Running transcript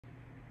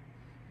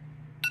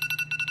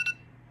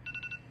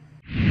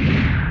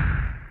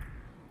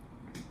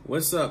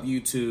What's up,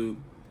 YouTube?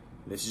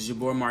 This is your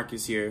boy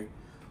Markus here.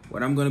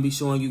 What I'm going to be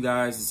showing you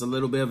guys is a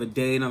little bit of a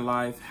day in the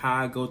life,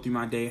 how I go through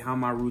my day, how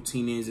my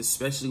routine is,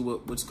 especially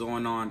what's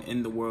going on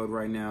in the world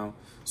right now.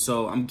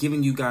 So I'm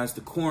giving you guys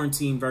the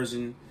quarantine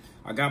version.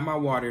 I got my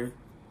water.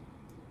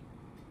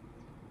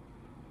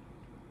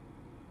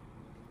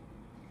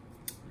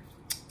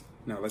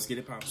 Now let's get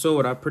it popping. So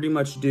what I pretty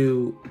much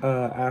do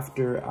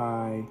after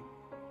I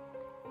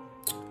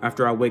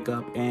wake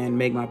up and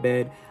make my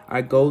bed,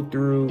 I go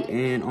through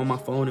and on my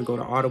phone and go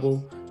to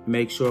Audible.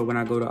 Make sure when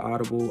I go to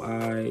Audible,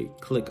 I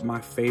click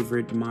my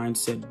favorite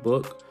mindset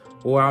book,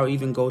 or I'll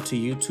even go to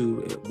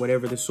YouTube,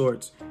 whatever the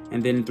sorts.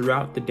 And then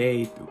throughout the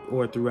day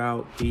or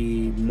throughout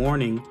the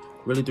morning,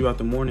 really throughout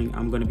the morning,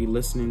 I'm going to be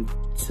listening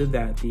to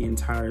that the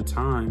entire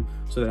time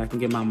so that I can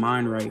get my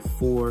mind right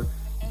for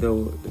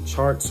the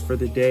charts for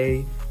the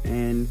day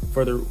and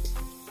for the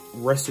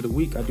rest of the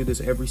week. I do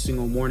this every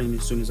single morning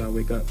as soon as I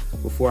wake up,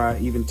 before I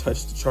even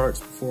touch the charts,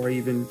 before I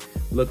even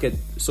look at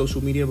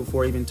social media,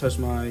 before I even touch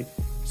my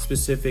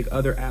specific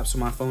other apps on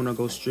my phone. I'll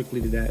go strictly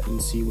to that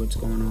and see what's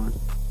going on.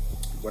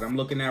 What I'm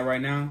looking at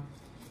right now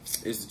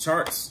is the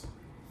charts.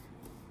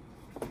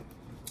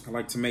 I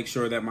like to make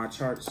sure that my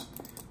charts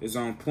is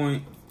on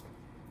point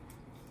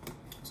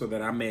so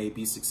that I may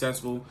be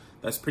successful.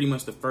 That's pretty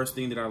much the first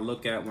thing that I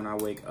look at when I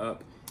wake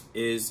up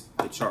is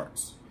the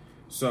charts.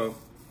 So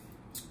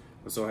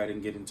let's go ahead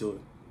and get into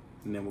it,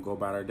 and then we'll go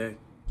about our day.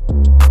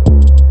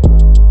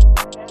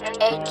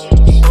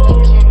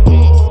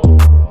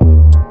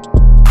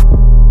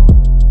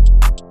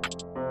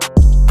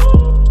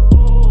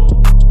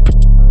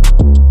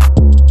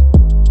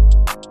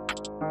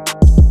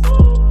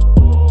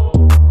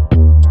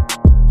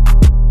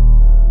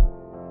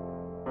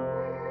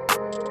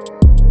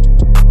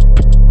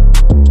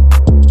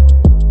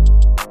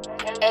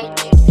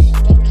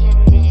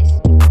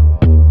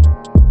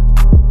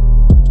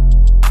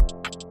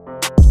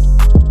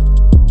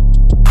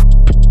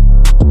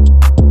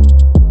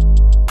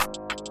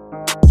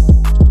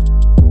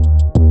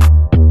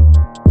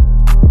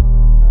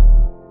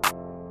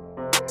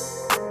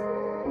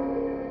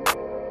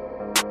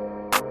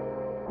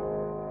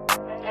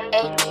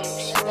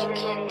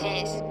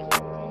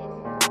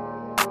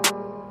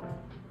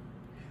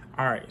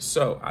 All right,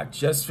 so I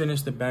just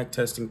finished the back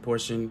testing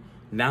portion.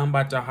 Now I'm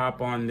about to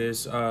hop on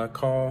this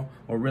call,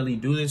 or really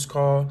do this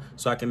call,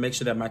 so I can make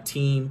sure that my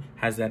team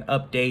has that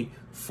update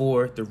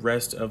for the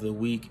rest of the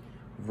week.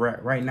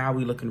 Right now,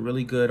 we're looking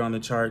really good on the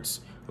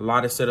charts. A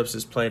lot of setups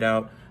is played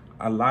out.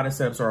 A lot of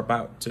setups are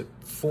about to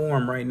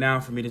form right now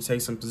for me to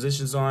take some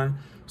positions on.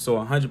 So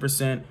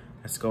 100%,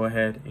 let's go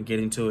ahead and get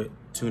into it.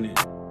 Tune in.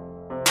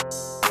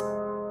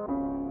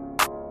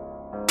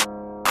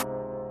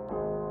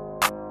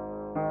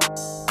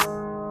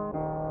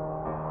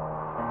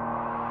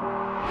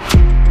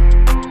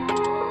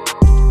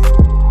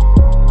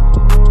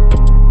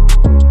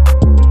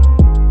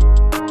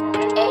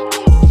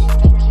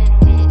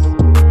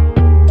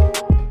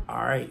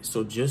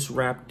 So just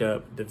wrapped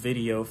up the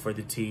video for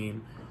the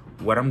team.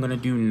 What I'm gonna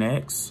do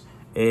next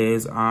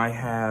is I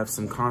have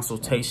some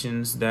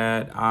consultations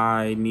that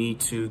I need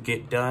to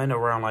get done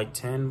around like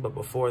 10, but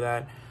before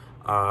that,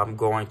 I'm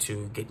going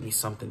to get me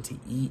something to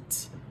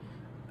eat,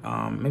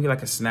 maybe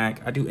like a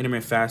snack. I do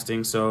intermittent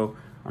fasting, so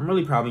I'm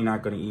really probably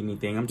not gonna eat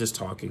anything. I'm just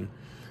talking,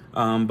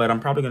 but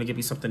I'm probably gonna get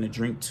me something to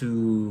drink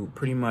to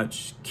pretty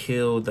much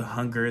kill the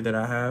hunger that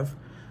I have,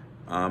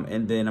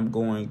 and then I'm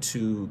going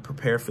to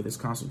prepare for this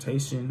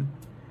consultation.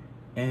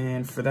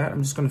 And for that,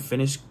 I'm just going to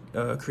finish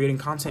creating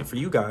content for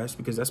you guys,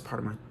 because that's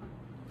part of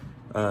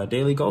my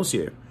daily goals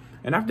here.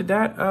 And after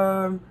that,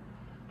 I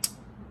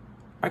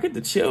get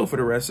to chill for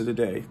the rest of the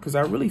day, because I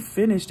really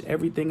finished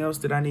everything else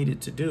that I needed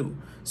to do.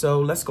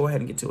 So let's go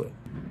ahead and get to it.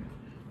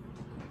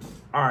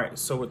 All right,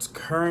 so it's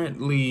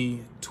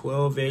currently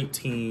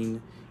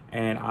 12:18,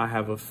 and I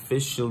have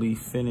officially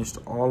finished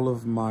all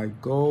of my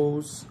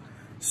goals.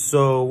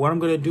 So what I'm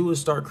going to do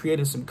is start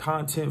creating some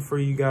content for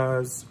you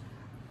guys.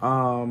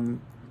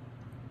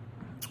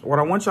 What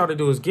I want y'all to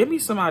do is give me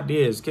some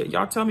ideas.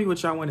 Y'all tell me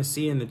what y'all want to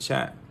see in the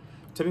chat.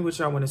 Tell me what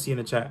y'all want to see in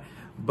the chat.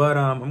 But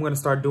I'm going to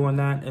start doing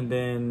that, and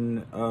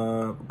then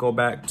go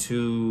back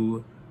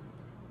to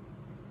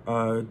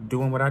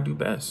doing what I do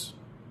best,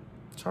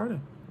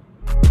 charting.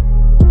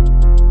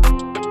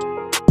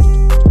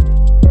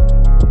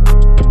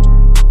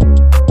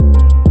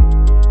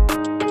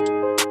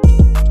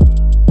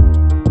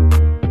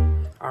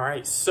 All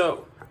right,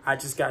 so I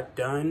just got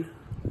done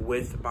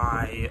with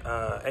my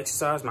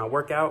exercise, my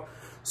workout.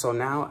 So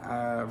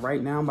now,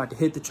 right now, I'm about to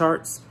hit the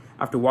charts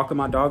after walking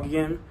my dog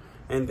again.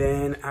 And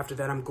then after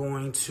that, I'm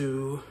going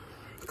to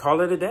call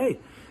it a day.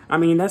 I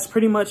mean, that's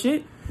pretty much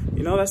it.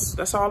 You know,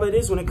 that's all it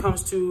is when it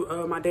comes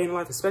to my day in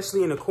life,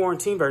 especially in the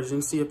quarantine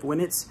version. See, if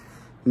when it's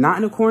not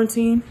in a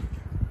quarantine,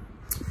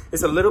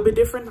 it's a little bit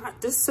different,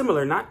 not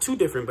dissimilar, not too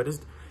different, but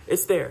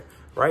it's there,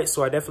 right?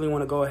 So I definitely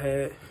want to go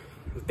ahead.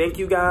 Thank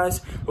you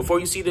guys.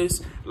 Before you see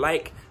this,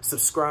 like,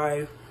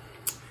 subscribe.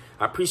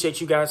 I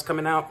appreciate you guys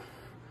coming out.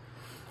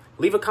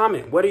 Leave a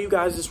comment. What are you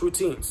guys'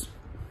 routines?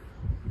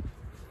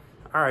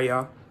 All right,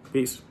 y'all.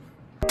 Peace.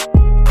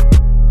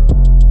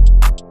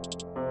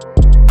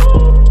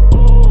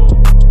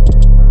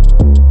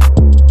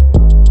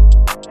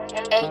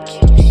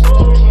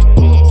 Syndicate.